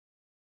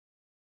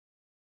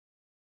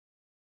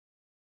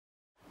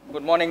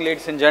Good morning,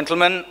 ladies and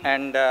gentlemen.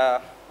 And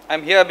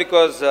I'm here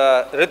because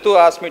Ritu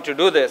asked me to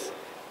do this.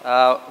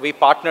 We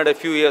partnered a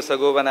few years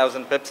ago when I was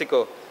in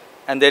PepsiCo,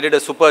 and they did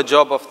a super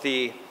job of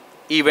the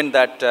event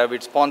that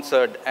we'd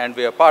sponsored and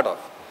we are part of.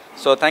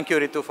 So thank you,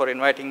 Ritu, for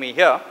inviting me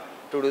here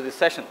to do this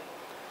session.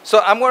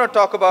 So I'm going to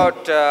talk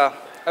about a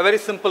very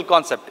simple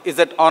concept. Is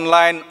it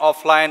online,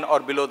 offline, or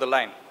below the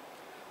line?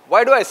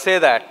 Why do I say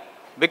that?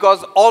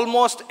 Because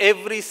almost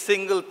every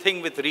single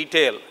thing with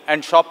retail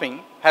and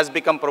shopping has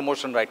become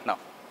promotion right now.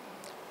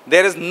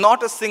 There is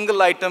not a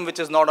single item which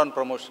is not on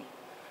promotion.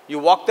 You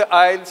walk the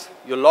aisles,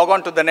 you log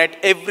on to the net,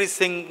 every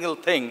single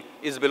thing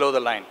is below the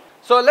line.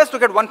 So let's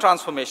look at one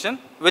transformation,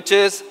 which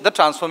is the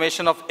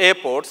transformation of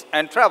airports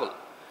and travel.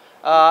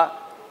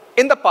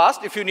 In the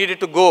past, if you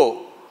needed to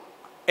go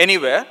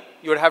anywhere,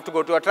 you would have to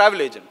go to a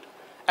travel agent.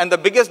 And the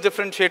biggest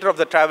differentiator of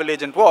the travel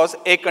agent was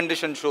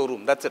air-conditioned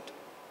showroom. That's it.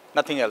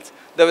 Nothing else.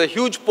 There were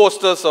huge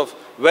posters of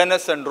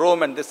Venice and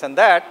Rome and this and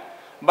that.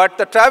 But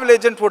the travel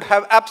agent would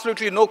have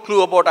absolutely no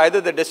clue about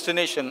either the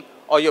destination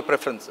or your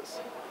preferences.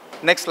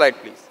 Next slide,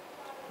 please.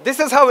 This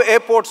is how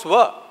airports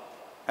were,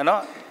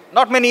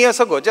 not many years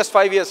ago, just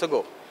 5 years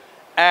ago.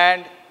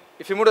 And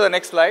if you move to the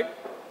next slide,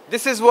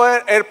 this is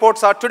where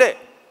airports are today,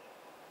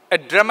 a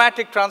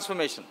dramatic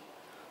transformation.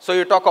 So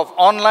you talk of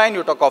online,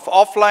 you talk of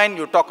offline,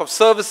 you talk of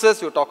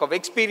services, you talk of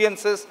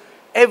experiences.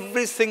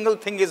 Every single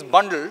thing is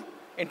bundled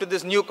into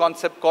this new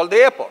concept called the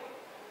airport.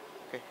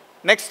 Okay.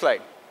 Next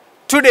slide.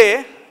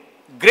 Today,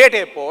 great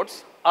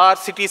airports are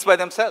cities by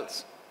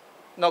themselves.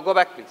 Now go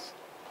back, please.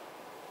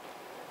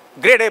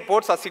 Great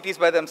airports are cities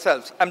by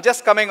themselves. I'm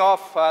just coming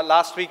off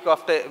last week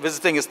after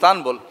visiting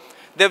Istanbul.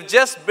 They've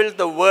just built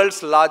the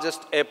world's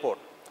largest airport.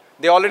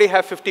 They already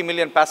have 50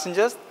 million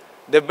passengers.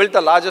 They've built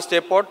the largest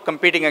airport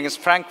competing against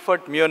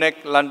Frankfurt, Munich,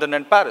 London,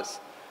 and Paris.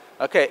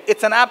 Okay,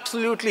 it's an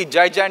absolutely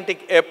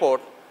gigantic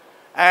airport,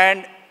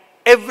 and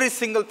every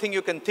single thing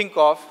you can think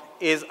of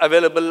is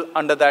available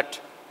under that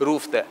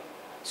roof there.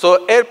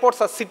 So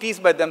airports are cities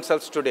by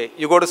themselves today.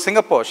 You go to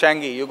Singapore,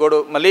 Shanghai, you go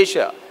to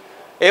Malaysia,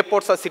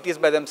 airports are cities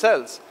by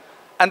themselves.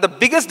 And the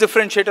biggest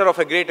differentiator of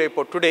a great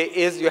airport today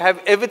is you have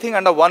everything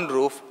under one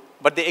roof,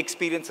 but the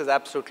experience is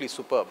absolutely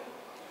superb.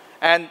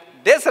 And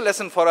there's a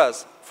lesson for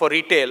us for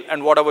retail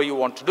and whatever you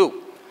want to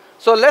do.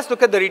 So let's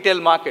look at the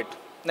retail market.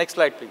 Next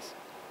slide, please.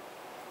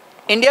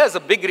 India is a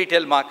big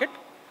retail market.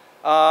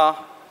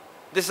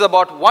 This is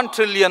about 1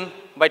 trillion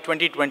by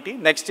 2020.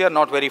 Next year,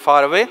 not very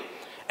far away.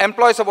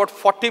 Employs about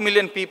 40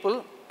 million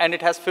people, and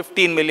it has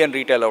 15 million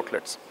retail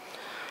outlets.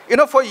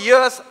 For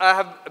years, I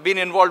have been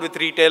involved with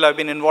retail. I've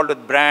been involved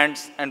with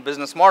brands and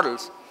business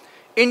models.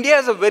 India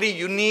is a very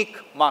unique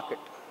market.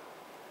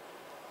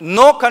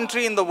 No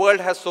country in the world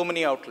has so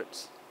many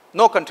outlets.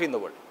 No country in the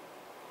world.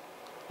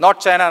 Not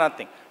China,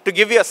 nothing. To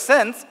give you a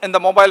sense, in the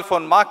mobile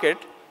phone market,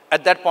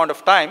 at that point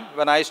of time,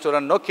 when I used to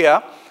run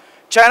Nokia,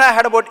 China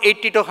had about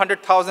 80 to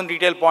 100,000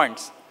 retail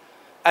points.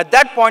 At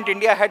that point,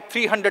 India had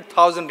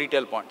 300,000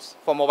 retail points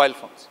for mobile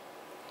phones.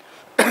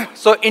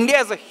 So India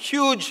is a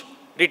huge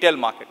retail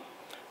market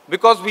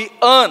because we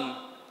earn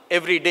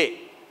every day.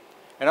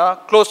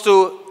 Close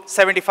to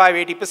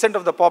 75–80%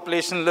 of the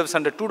population lives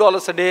under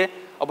 $2 a day,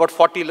 about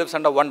 40 lives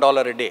under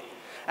 $1 a day.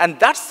 And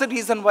that's the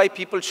reason why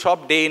people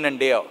shop day in and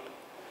day out.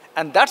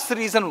 And that's the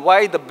reason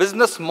why the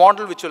business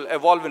model which will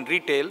evolve in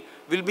retail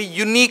will be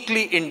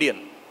uniquely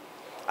Indian.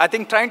 I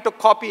think trying to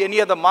copy any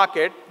other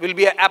market will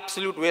be an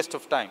absolute waste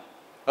of time.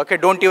 Okay,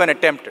 don't even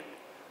attempt it.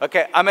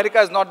 Okay, America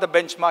is not the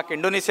benchmark,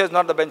 Indonesia is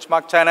not the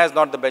benchmark, China is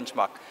not the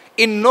benchmark.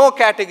 In no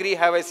category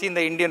have I seen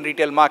the Indian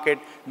retail market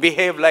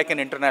behave like an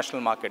international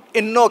market.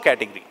 In no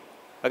category.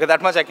 Okay,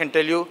 that much I can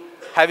tell you,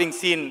 having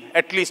seen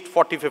at least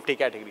 40, 50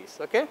 categories.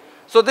 Okay,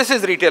 so this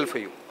is retail for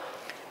you.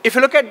 If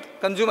you look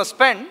at consumer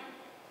spend,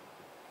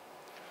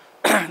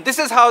 this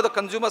is how the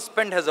consumer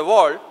spend has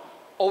evolved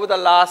over the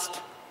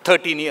last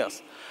 13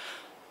 years.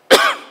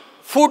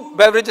 Food,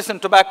 beverages, and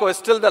tobacco is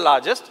still the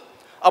largest.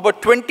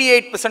 About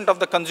 28% of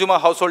the consumer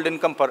household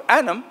income per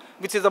annum,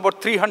 which is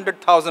about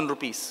 300,000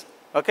 rupees.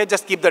 Okay,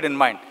 just keep that in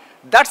mind.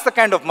 That's the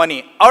kind of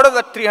money. Out of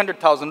that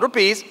 300,000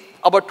 rupees,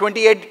 about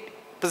 28%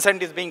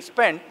 is being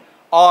spent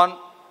on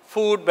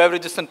food,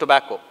 beverages, and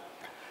tobacco.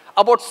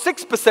 About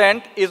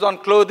 6% is on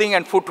clothing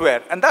and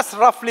footwear, and that's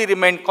roughly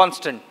remained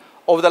constant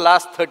over the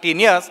last 13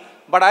 years,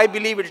 but I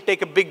believe it will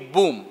take a big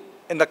boom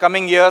in the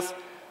coming years.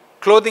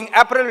 Clothing,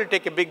 apparel will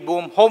take a big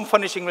boom. Home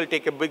furnishing will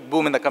take a big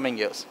boom in the coming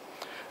years.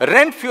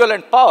 Rent, fuel,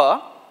 and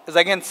power is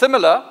again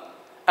similar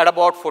at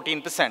about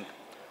 14%.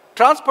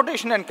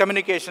 Transportation and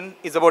communication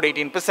is about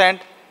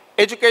 18%.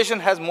 Education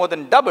has more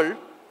than doubled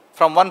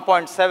from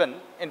 1.7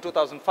 in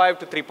 2005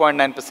 to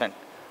 3.9%.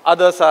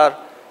 Others are,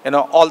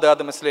 all the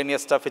other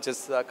miscellaneous stuff which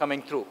is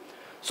coming through.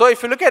 So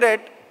if you look at it,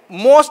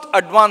 most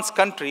advanced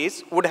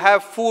countries would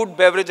have food,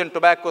 beverage, and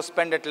tobacco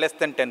spend at less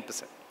than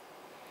 10%.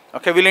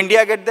 Okay, will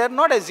India get there?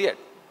 Not as yet.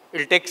 It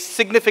will take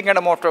significant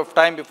amount of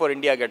time before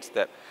India gets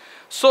there.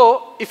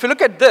 So if you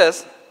look at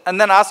this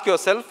and then ask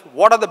yourself,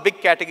 what are the big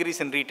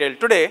categories in retail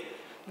today?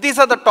 These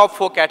are the top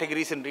 4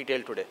 categories in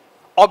retail today.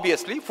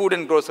 Obviously, food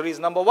and grocery is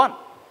number 1.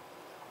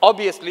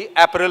 Obviously,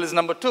 apparel is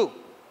number 2.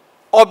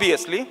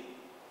 Obviously,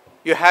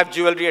 you have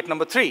jewelry at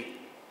number 3.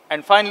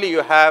 And finally,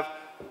 you have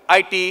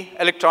IT,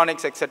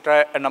 electronics,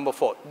 etc. at number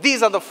 4.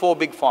 These are the 4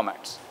 big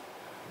formats,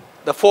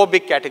 the 4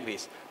 big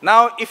categories.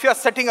 Now, if you're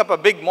setting up a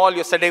big mall,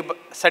 you're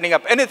setting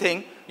up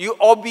anything, you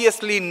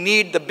obviously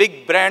need the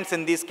big brands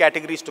in these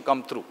categories to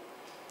come through.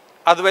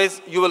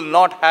 Otherwise, you will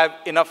not have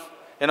enough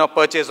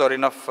purchase or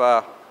enough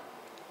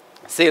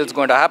sales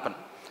going to happen.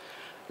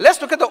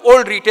 Let's look at the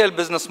old retail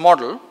business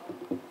model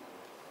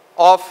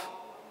of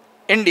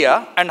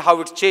India and how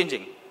it's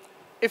changing.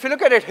 If you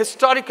look at it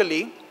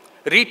historically,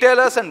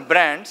 retailers and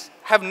brands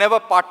have never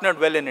partnered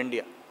well in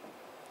India.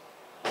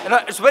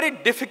 It's very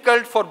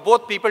difficult for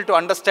both people to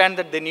understand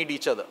that they need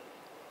each other.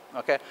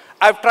 Okay?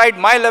 I've tried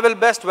my level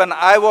best when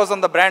I was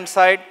on the brand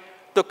side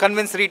to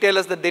convince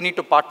retailers that they need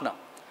to partner.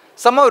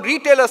 Somehow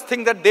retailers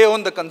think that they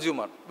own the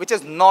consumer, which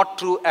is not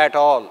true at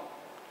all.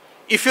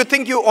 If you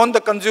think you own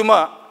the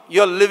consumer,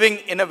 you're living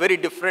in a very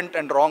different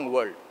and wrong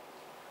world.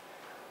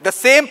 The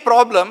same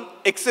problem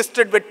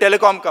existed with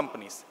telecom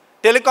companies.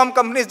 Telecom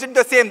companies did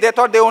the same. They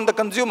thought they owned the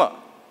consumer.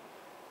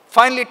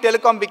 Finally,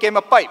 telecom became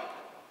a pipe.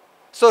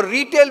 So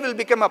retail will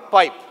become a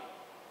pipe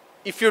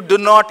if you do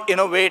not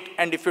innovate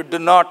and if you do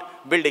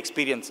not build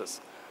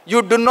experiences.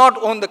 You do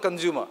not own the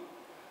consumer.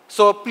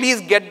 So please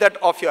get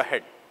that off your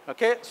head.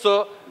 Okay?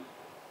 So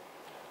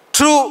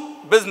true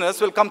business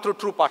will come through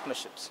true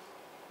partnerships.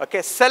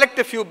 Okay? Select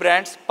a few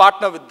brands,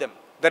 partner with them.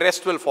 The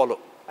rest will follow.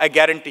 I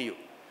guarantee you.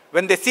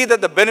 When they see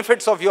that the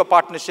benefits of your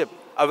partnership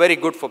are very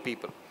good for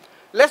people.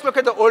 Let's look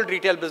at the old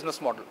retail business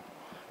model.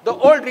 The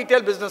old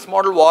retail business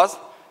model was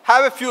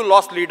have a few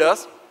loss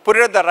leaders, put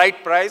it at the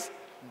right price,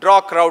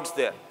 draw crowds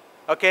there.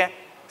 Okay?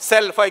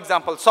 Sell, for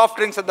example, soft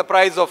drinks at the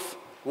price of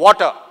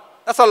water.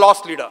 That's a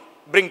loss leader.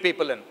 Bring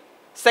people in.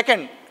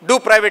 Second, do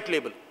private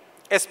label,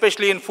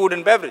 especially in food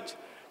and beverage.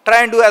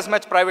 Try and do as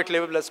much private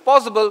label as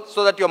possible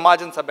so that your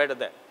margins are better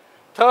there.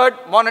 Third,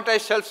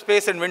 monetize shelf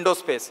space and window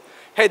space.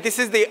 Hey, this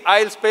is the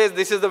aisle space,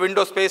 this is the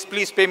window space,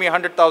 please pay me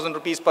 100,000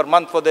 rupees per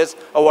month for this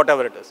or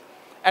whatever it is.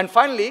 And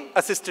finally,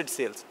 assisted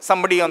sales.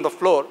 Somebody on the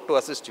floor to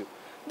assist you.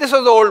 This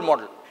was the old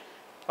model.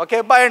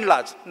 Okay, by and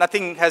large,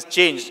 nothing has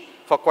changed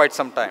for quite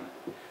some time.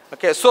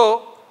 Okay,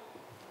 so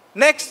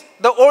next,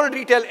 the old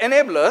retail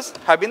enablers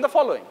have been the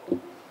following.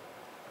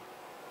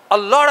 A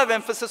lot of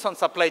emphasis on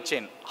supply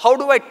chain. How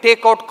do I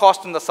take out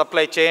cost in the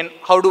supply chain?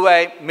 How do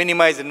I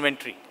minimize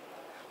inventory?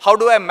 How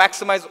do I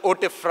maximize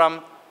OTIF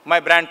from my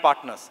brand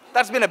partners?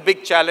 That's been a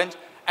big challenge,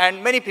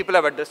 and many people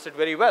have addressed it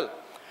very well.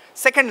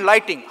 Second,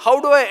 lighting. How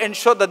do I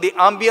ensure that the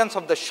ambience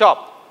of the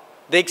shop,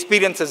 the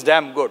experience is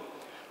damn good?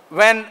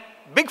 When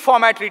big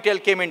format retail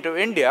came into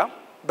India,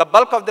 the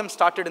bulk of them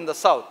started in the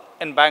south,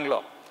 in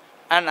Bangalore.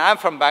 And I'm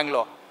from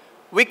Bangalore.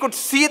 We could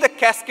see the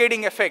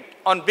cascading effect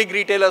on big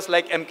retailers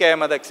like MK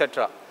Ahmed,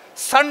 etc.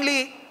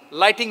 Suddenly,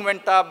 lighting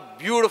went up,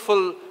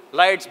 beautiful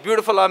lights,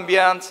 beautiful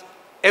ambience,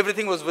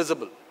 everything was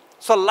visible.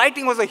 So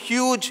lighting was a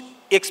huge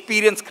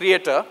experience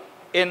creator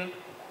in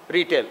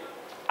retail.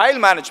 Aisle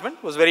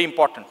management was very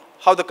important.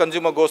 How the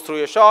consumer goes through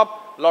your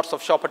shop, lots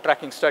of shopper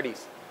tracking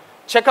studies.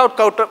 Checkout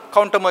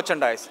counter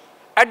merchandise.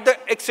 At the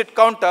exit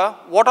counter,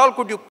 what all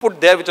could you put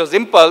there which was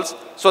impulse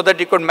so that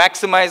you could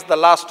maximize the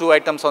last 2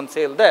 items on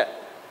sale there.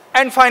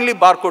 And finally,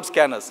 barcode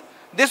scanners.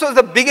 This was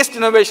the biggest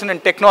innovation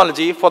in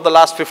technology for the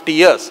last 50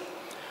 years.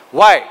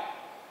 Why?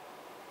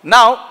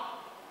 Now,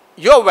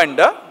 your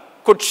vendor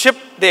could ship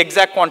the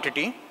exact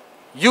quantity,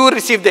 you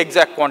received the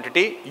exact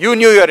quantity, you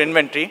knew your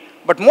inventory,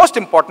 but most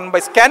important, by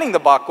scanning the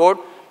barcode,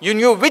 you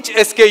knew which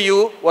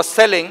SKU was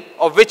selling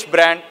of which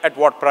brand at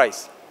what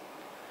price.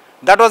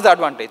 That was the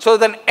advantage. So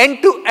then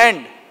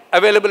end-to-end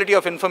availability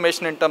of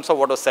information in terms of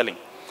what was selling.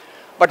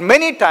 But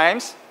many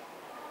times,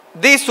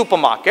 the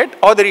supermarket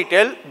or the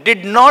retail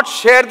did not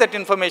share that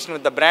information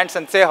with the brands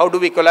and say, how do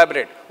we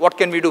collaborate? What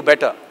can we do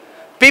better?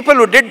 People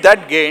who did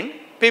that gained.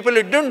 People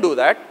who didn't do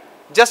that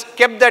just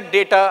kept that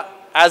data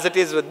as it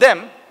is with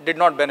them, did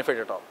not benefit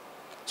at all.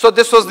 So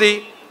this was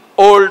the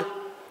old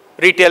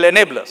retail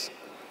enablers.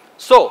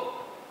 So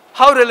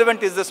how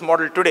relevant is this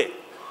model today?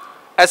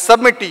 I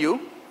submit to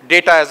you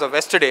data as of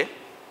yesterday.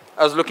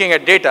 I was looking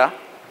at data.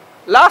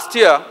 Last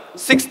year,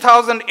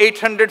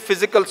 6,800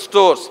 physical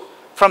stores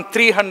from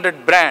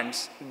 300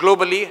 brands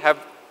globally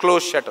have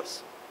closed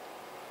shutters.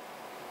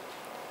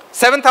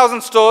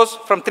 7,000 stores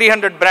from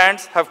 300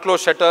 brands have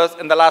closed shutters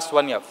in the last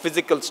 1 year,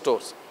 physical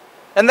stores.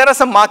 And there are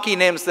some marquee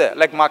names there,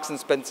 like Marks and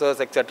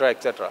Spencer's, etc.,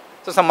 etc.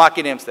 So some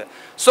marquee names there.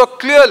 So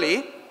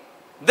clearly,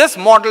 this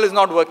model is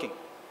not working.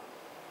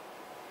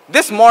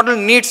 This model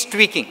needs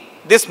tweaking.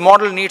 This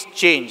model needs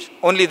change.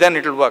 Only then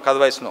it will work,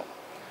 otherwise no.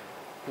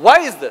 Why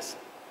is this?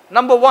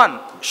 Number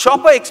one,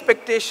 shopper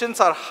expectations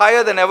are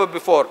higher than ever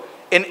before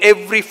in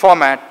every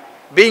format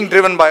being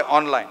driven by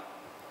online.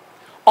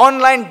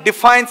 Online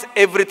defines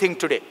everything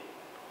today.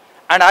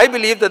 And I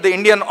believe that the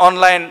Indian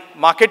online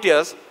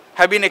marketeers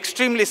have been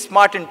extremely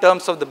smart in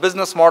terms of the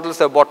business models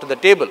they've brought to the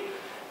table.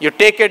 You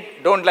take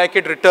it, don't like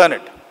it, return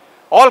it.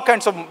 All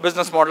kinds of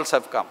business models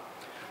have come.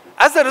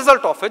 As a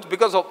result of it,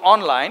 because of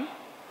online,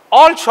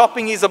 all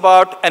shopping is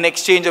about an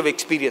exchange of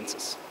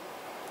experiences.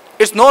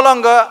 It's no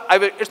longer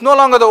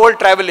the old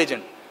travel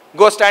agent.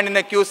 Go stand in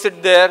a queue,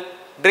 sit there,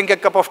 drink a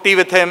cup of tea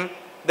with him,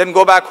 then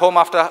go back home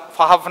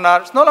for half an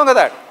hour. It's no longer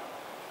that.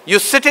 You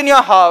sit in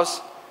your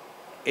house,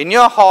 in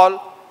your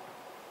hall,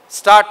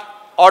 start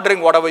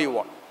ordering whatever you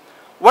want.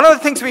 One of the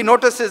things we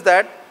noticed is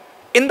that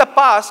in the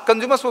past,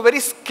 consumers were very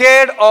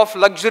scared of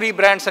luxury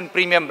brands and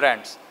premium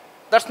brands.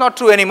 That's not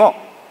true anymore.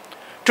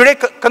 Today,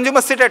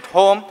 consumers sit at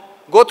home,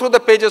 go through the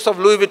pages of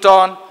Louis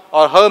Vuitton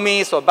or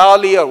Hermes or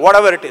Bali or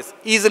whatever it is,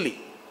 easily.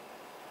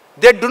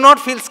 They do not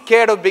feel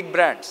scared of big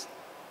brands.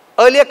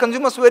 Earlier,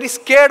 consumers were very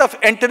scared of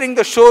entering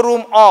the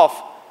showroom of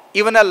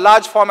even a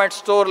large format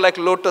store like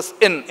Lotus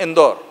Inn,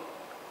 Indore.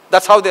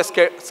 That's how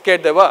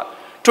scared they were.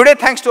 Today,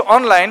 thanks to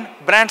online,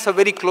 brands are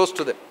very close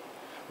to them.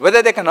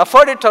 Whether they can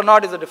afford it or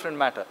not is a different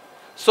matter.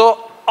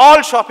 So,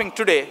 all shopping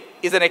today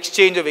is an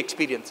exchange of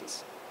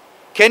experiences.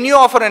 Can you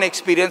offer an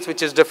experience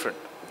which is different?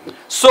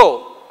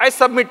 So, I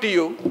submit to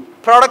you,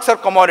 products are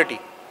commodity.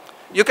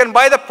 You can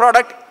buy the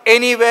product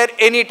anywhere,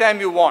 anytime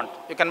you want.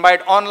 You can buy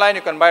it online,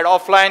 you can buy it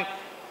offline,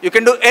 you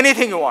can do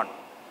anything you want.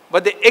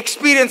 But the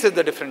experience is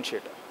the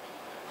differentiator.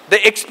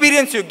 The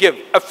experience you give,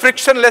 a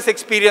frictionless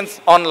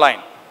experience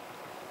online.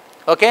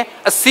 Okay?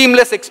 A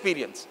seamless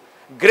experience.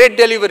 Great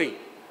delivery.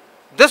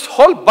 This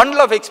whole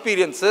bundle of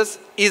experiences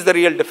is the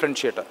real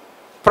differentiator.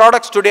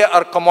 Products today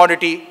are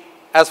commodity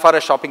as far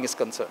as shopping is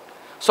concerned.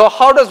 So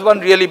how does one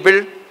really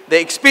build the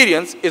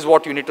experience is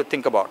what you need to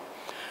think about.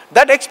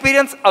 That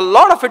experience, a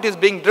lot of it is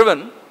being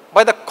driven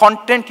by the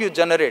content you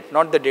generate,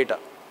 not the data.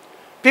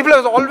 People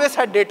have always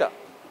had data.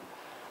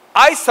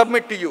 I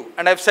submit to you,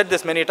 and I've said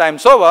this many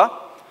times over,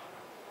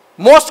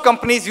 most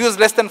companies use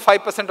less than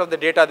 5% of the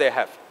data they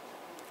have.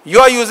 You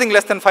are using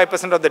less than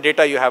 5% of the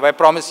data you have, I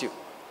promise you.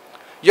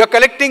 You're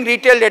collecting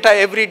retail data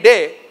every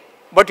day,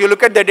 but you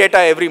look at the data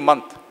every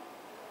month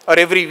or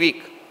every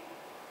week.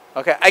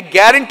 Okay? I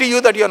guarantee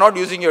you that you're not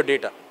using your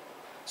data.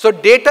 So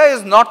data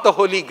is not the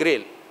holy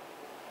grail.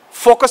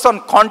 Focus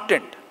on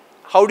content.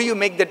 How do you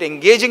make that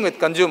engaging with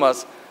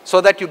consumers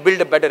so that you build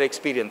a better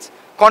experience?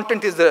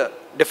 Content is the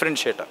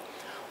differentiator.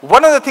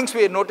 One of the things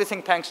we are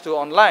noticing thanks to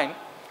online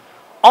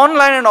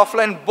and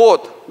offline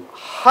both,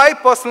 high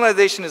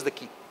personalization is the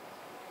key.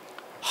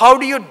 How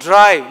do you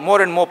drive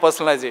more and more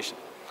personalization?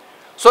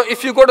 So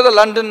if you go to the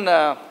London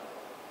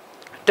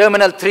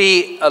Terminal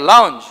 3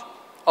 lounge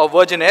of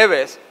Virgin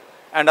Airways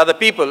and other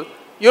people,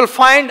 you'll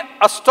find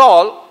a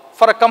stall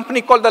for a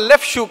company called the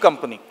Left Shoe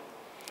Company.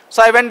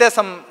 So I went there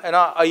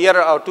a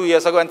year or 2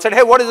 years ago and said,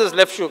 hey, what is this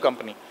Left Shoe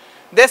Company?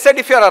 They said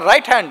if you're a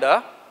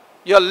right-hander,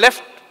 your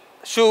left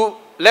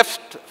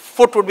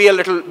foot would be a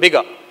little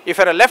bigger. If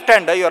you're a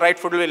left-hander, your right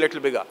foot will be a little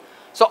bigger.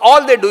 So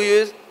all they do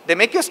is, they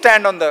make you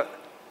stand on the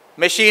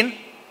machine,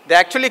 they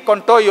actually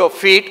contour your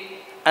feet,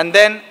 and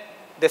then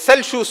they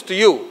sell shoes to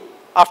you.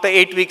 After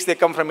 8 weeks, they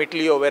come from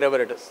Italy or wherever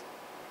it is.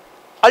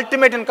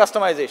 Ultimate in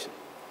customization.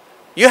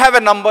 You have a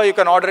number, you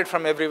can order it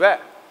from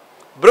everywhere.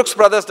 Brooks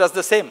Brothers does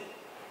the same.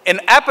 In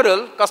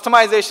apparel,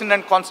 customization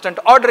and constant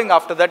ordering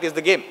after that is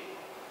the game.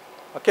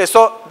 Okay,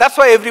 so that's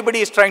why everybody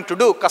is trying to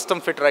do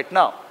custom fit right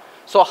now.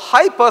 So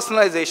high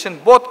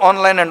personalization, both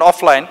online and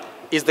offline,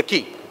 is the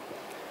key.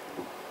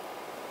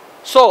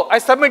 So I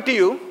submit to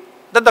you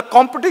that the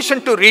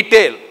competition to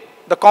retail,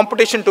 the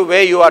competition to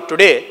where you are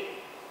today,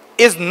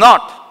 is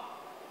not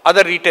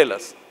other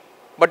retailers,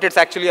 but it's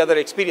actually other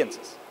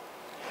experiences.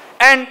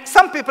 And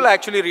some people are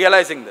actually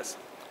realizing this.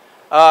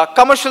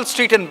 Commercial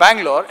Street in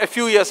Bangalore, a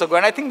few years ago,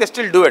 and I think they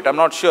still do it, I'm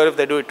not sure if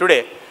they do it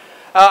today.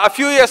 A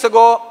few years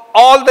ago,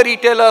 all the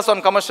retailers on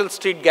Commercial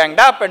Street ganged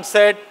up and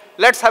said,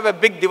 let's have a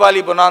big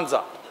Diwali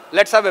bonanza.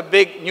 Let's have a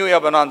big New Year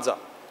bonanza.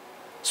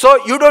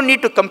 So you don't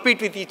need to compete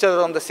with each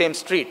other on the same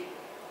street.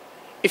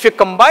 If you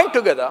combine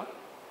together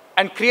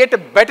and create a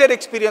better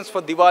experience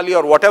for Diwali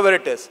or whatever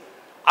it is,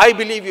 I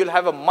believe you'll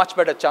have a much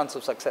better chance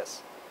of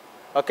success.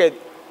 Okay,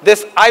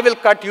 this I will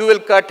cut, you will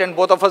cut, and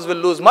both of us will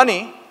lose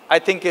money, I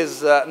think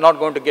is not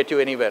going to get you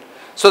anywhere.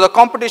 So the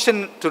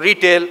competition to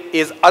retail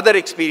is other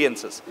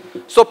experiences.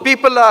 So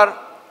people are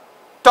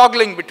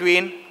toggling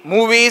between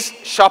movies,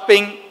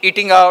 shopping,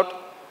 eating out.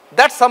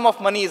 That sum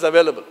of money is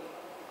available.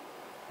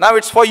 Now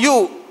it's for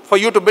you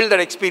to build that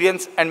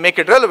experience and make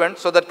it relevant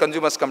so that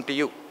consumers come to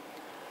you.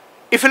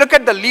 If you look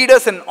at the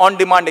leaders in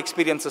on-demand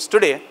experiences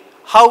today,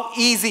 how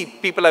easy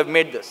people have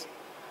made this.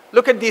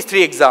 Look at these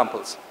three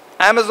examples.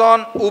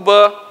 Amazon,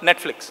 Uber,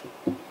 Netflix.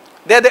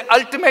 They're the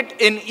ultimate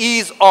in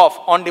ease of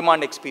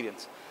on-demand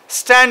experience.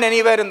 Stand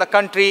anywhere in the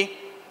country,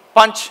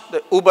 punch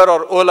the Uber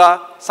or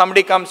Ola,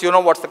 somebody comes, you know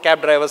what's the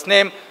cab driver's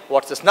name,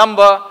 what's his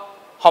number,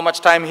 how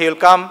much time he'll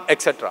come,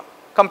 etc.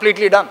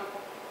 Completely done.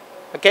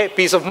 Okay,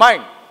 peace of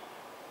mind.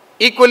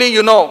 Equally,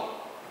 you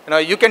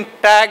can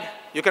tag,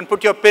 you can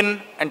put your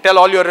PIN and tell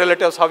all your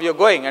relatives how you're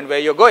going and where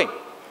you're going.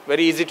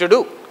 Very easy to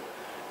do.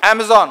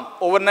 Amazon,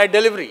 overnight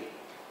delivery,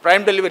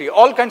 prime delivery,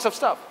 all kinds of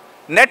stuff.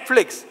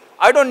 Netflix,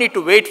 I don't need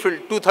to wait till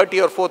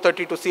 2:30 or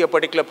 4:30 to see a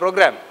particular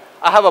program.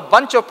 I have a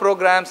bunch of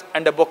programs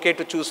and a bouquet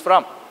to choose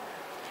from.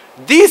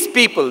 These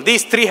people,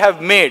 these three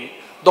have made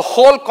the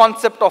whole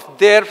concept of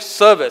their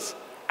service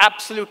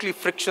absolutely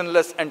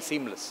frictionless and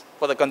seamless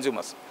for the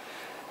consumers.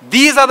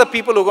 These are the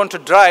people who are going to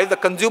drive the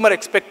consumer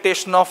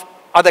expectation of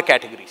other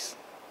categories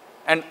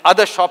and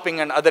other shopping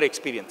and other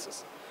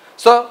experiences.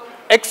 So,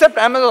 except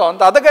Amazon,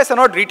 the other guys are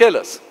not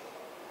retailers.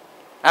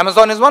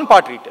 Amazon is one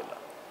part retailer.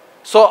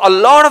 So, a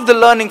lot of the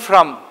learning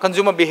from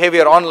consumer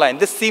behavior online,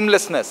 this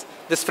seamlessness,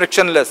 this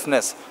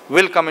frictionlessness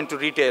will come into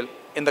retail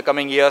in the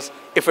coming years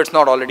if it's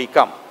not already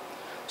come.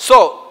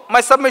 So,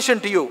 my submission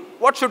to you,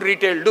 what should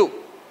retail do?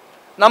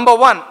 Number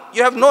one,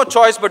 you have no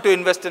choice but to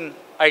invest in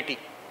IT. You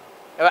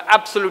have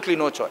absolutely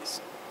no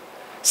choice.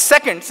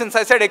 Second, since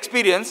I said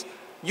experience,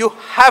 you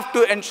have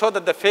to ensure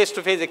that the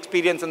face-to-face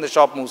experience in the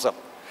shop moves up.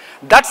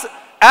 That's,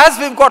 as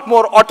we've got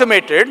more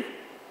automated,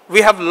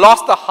 we have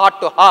lost the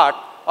heart-to-heart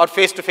or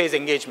face-to-face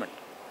engagement.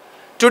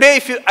 Today,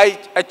 if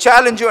I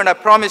challenge you and I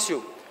promise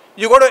you,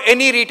 you go to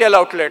any retail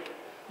outlet,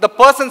 the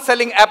person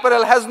selling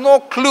apparel has no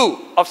clue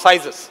of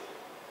sizes.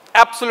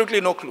 Absolutely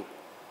no clue.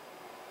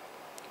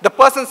 The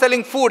person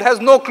selling food has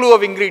no clue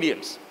of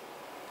ingredients.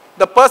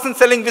 The person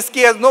selling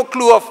whiskey has no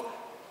clue of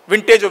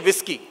vintage of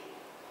whiskey.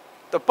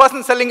 The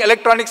person selling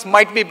electronics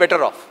might be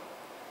better off.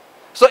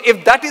 So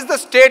if that is the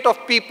state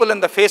of people in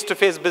the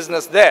face-to-face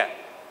business there,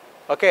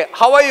 okay,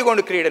 how are you going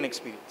to create an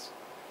experience?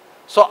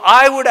 So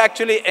I would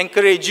actually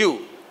encourage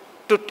you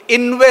to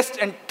invest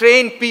and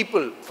train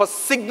people for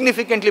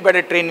significantly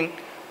better training,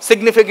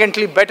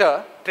 significantly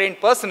better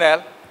trained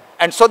personnel,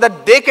 and so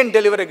that they can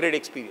deliver a great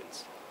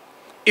experience.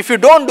 If you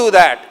don't do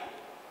that,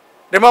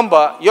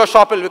 remember, your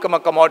shop will become a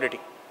commodity.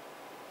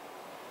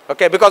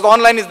 Okay, because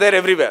online is there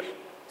everywhere.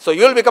 So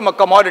you'll become a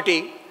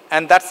commodity,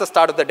 and that's the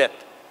start of the death.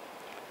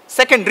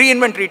 Second,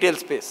 reinvent retail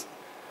space.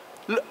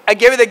 I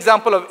gave you the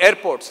example of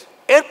airports.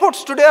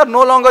 Airports today are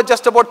no longer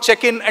just about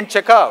check-in and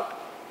check-out.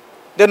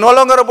 They're no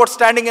longer about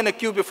standing in a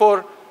queue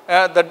before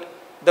the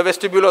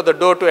vestibule or the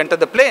door to enter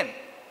the plane.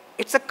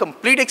 It's a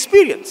complete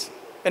experience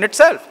in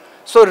itself.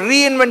 So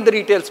reinvent the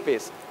retail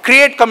space.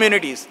 Create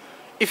communities.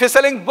 If you're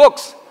selling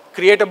books,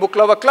 create a book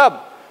lover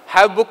club.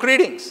 Have book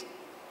readings.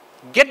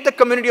 Get the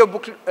community of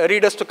book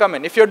readers to come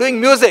in. If you're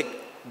doing music,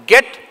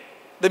 get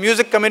the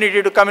music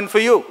community to come in for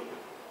you.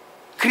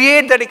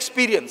 Create that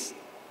experience.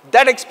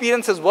 That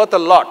experience is worth a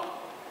lot.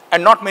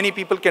 And not many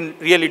people can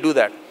really do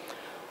that.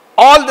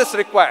 All this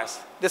requires,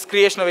 this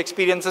creation of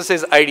experiences,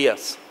 is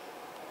ideas.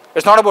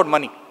 It's not about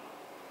money.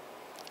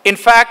 In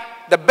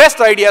fact, the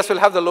best ideas will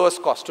have the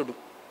lowest cost to do.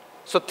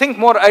 So think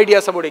more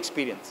ideas about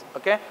experience.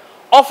 Okay?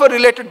 Offer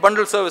related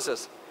bundle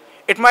services.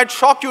 It might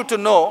shock you to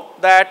know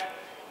that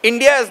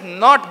India is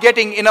not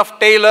getting enough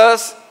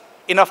tailors,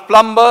 enough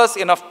plumbers,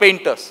 enough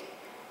painters.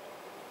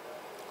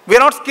 We are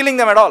not skilling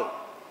them at all.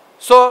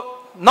 So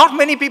not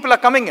many people are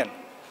coming in.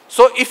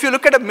 So if you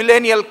look at a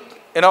millennial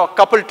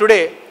couple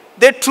today,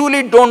 they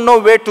truly don't know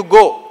where to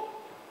go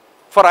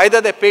for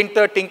either their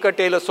painter, tinker,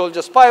 tailor,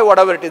 soldier, spy,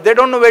 whatever it is. They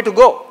don't know where to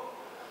go.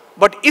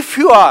 But if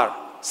you are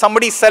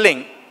somebody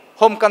selling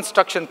home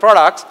construction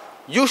products,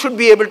 you should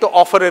be able to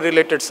offer a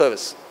related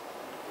service.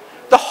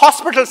 The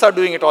hospitals are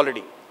doing it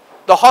already.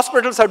 The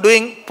hospitals are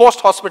doing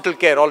post-hospital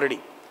care already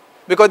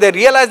because they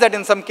realize that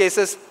in some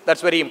cases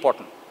that's very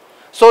important.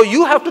 So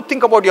you have to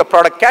think about your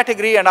product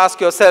category and ask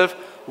yourself,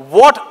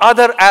 what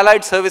other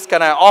allied service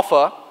can I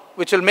offer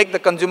which will make the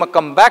consumer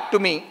come back to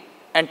me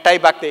and tie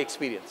back the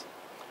experience?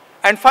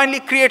 And finally,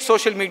 create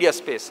social media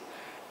space.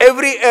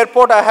 Every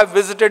airport I have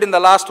visited in the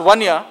last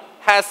 1 year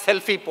has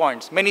selfie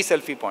points, many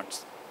selfie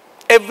points.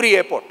 Every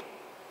airport.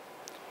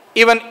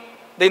 Even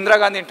the Indira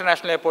Gandhi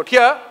International Airport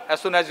here,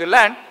 as soon as you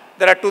land,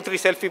 there are 2-3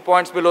 selfie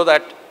points below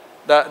that,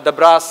 the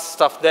brass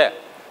stuff there.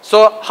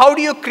 So how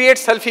do you create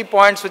selfie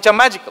points which are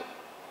magical?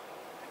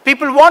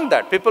 People want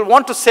that. People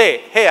want to say,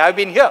 hey, I've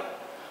been here.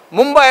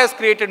 Mumbai has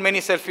created many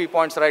selfie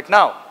points right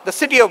now, the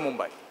city of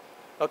Mumbai.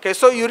 Okay,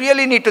 so you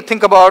really need to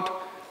think about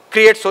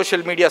create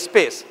social media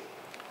space.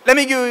 Let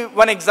me give you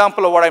one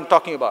example of what I'm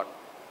talking about.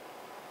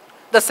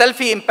 The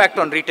selfie impact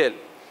on retail,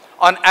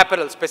 on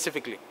apparel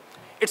specifically.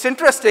 It's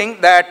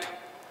interesting that,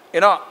 a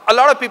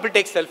lot of people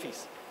take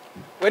selfies.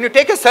 When you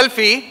take a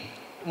selfie,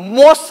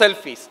 most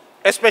selfies,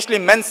 especially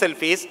men's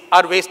selfies,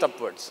 are waist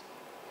upwards.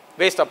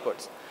 Waist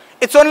upwards.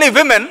 It's only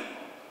women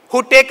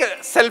who take a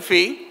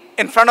selfie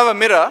in front of a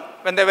mirror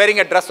when they're wearing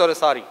a dress or a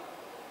sari.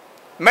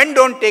 Men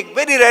don't take,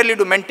 very rarely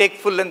do men take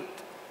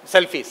full-length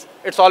selfies.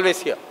 It's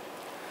always here.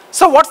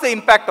 So what's the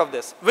impact of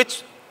this?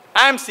 Which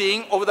I am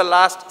seeing over the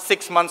last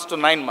 6 months to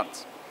 9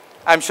 months.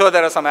 I'm sure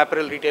there are some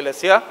apparel retailers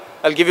here.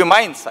 I'll give you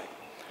my insight.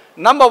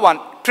 Number one,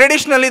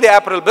 traditionally the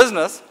apparel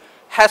business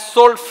has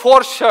sold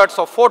 4 shirts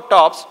or 4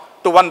 tops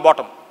to 1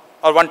 bottom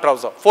or 1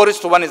 trouser.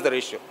 4:1 is the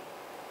ratio.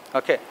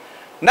 Okay.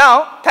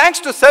 Now, thanks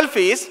to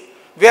selfies,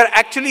 we are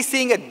actually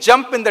seeing a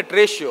jump in that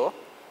ratio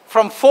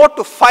from 4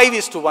 to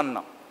 5:1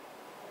 now.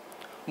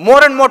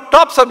 More and more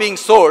tops are being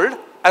sold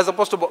as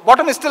opposed to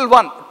bottom is still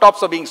 1,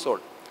 tops are being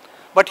sold.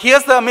 But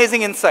here's the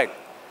amazing insight.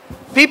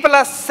 People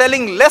are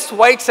selling less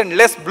whites and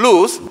less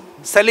blues,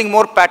 selling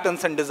more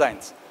patterns and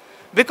designs.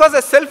 Because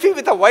a selfie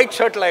with a white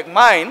shirt like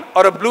mine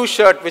or a blue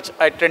shirt which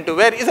I tend to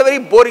wear is a very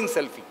boring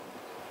selfie.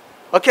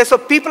 Okay, so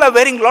people are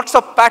wearing lots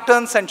of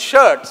patterns and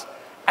shirts,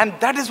 and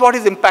that is what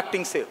is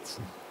impacting sales.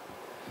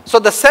 So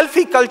the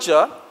selfie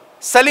culture,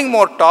 selling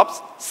more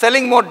tops,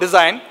 selling more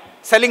design,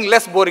 selling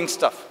less boring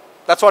stuff.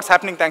 That's what's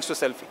happening thanks to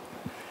selfie.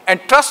 And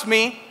trust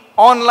me,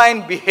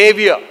 online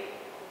behavior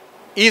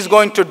is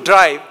going to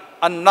drive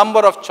a number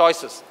of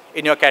choices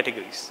in your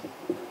categories.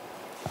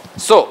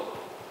 So,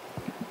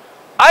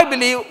 I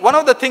believe one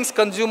of the things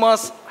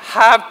consumers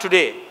have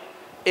today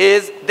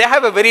is they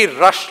have a very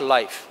rushed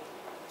life.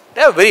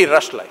 They have a very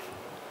rushed life.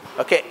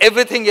 Okay,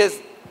 everything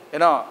is,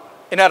 in a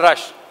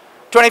rush.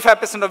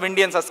 25% of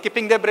Indians are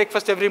skipping their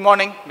breakfast every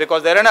morning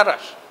because they're in a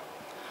rush.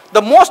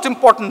 The most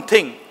important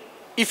thing,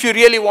 if you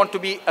really want to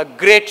be a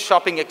great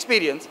shopping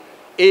experience,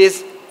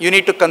 is you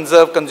need to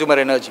conserve consumer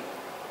energy.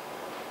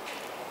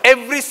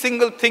 Every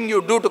single thing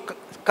you do to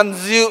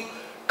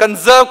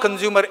conserve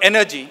consumer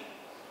energy,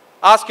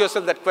 ask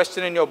yourself that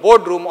question in your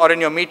boardroom or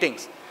in your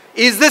meetings.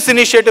 Is this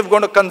initiative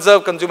going to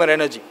conserve consumer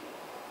energy?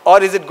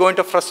 Or is it going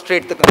to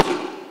frustrate the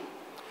consumer?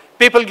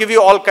 People give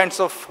you all kinds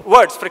of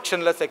words,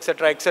 frictionless,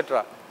 etc.,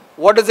 etc.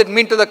 What does it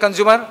mean to the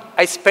consumer?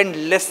 I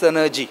spend less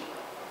energy,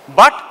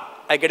 but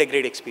I get a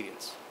great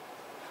experience.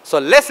 So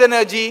less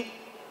energy,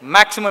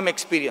 maximum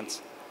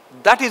experience.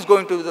 That is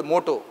going to be the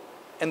motto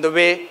in the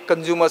way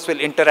consumers will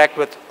interact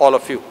with all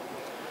of you.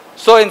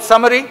 So in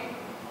summary,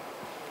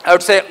 I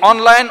would say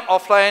online,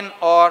 offline,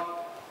 or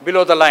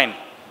below the line.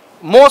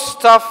 Most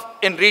stuff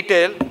in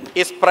retail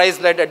is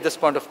price-led at this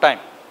point of time.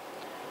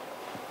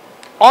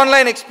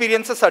 Online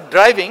experiences are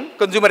driving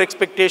consumer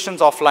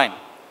expectations offline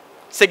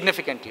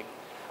significantly.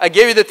 I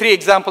gave you the 3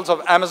 examples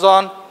of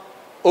Amazon,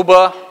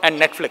 Uber, and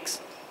Netflix.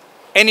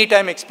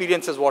 Anytime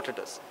experience is what it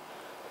is.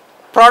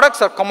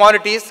 Products or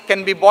commodities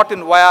can be bought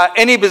in via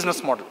any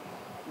business model.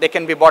 They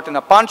can be bought in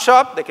a pawn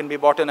shop, they can be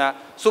bought in a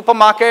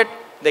supermarket,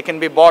 they can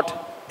be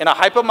bought in a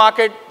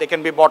hypermarket, they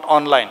can be bought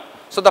online.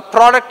 So the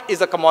product is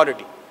a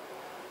commodity.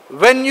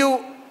 When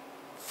you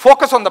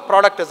focus on the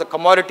product as a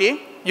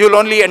commodity, you'll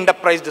only end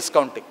up price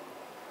discounting.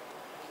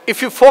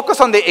 If you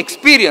focus on the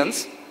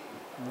experience,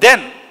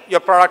 then your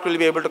product will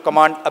be able to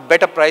command a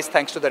better price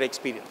thanks to that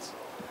experience.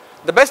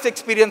 The best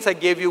experience I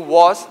gave you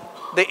was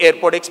the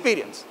airport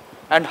experience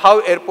and how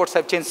airports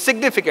have changed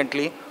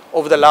significantly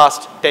over the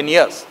last 10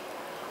 years.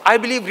 I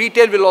believe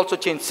retail will also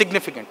change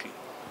significantly.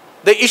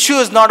 The issue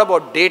is not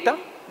about data.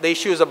 The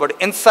issue is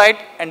about insight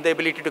and the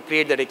ability to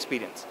create that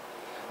experience.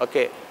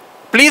 Okay.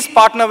 Please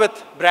partner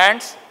with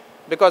brands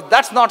because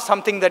that's not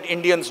something that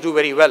Indians do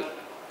very well,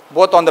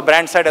 both on the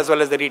brand side as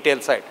well as the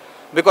retail side.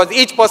 Because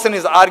each person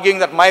is arguing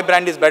that my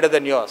brand is better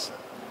than yours.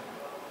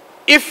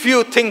 If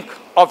you think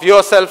of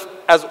yourself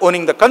as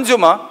owning the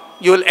consumer,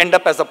 you will end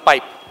up as a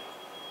pipe.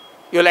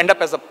 You will end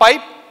up as a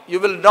pipe. You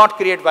will not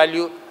create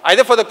value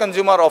either for the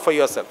consumer or for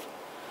yourself.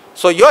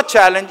 So your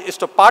challenge is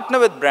to partner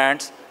with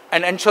brands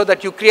and ensure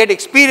that you create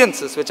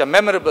experiences which are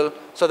memorable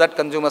so that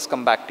consumers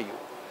come back to you.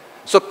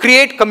 So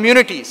create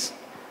communities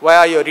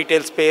via your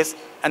retail space,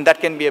 and that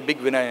can be a big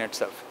winner in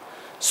itself.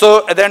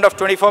 So at the end of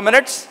 24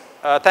 minutes,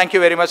 thank you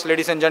very much,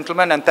 ladies and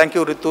gentlemen, and thank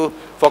you, Ritu,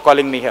 for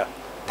calling me here.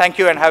 Thank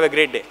you and have a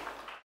great day.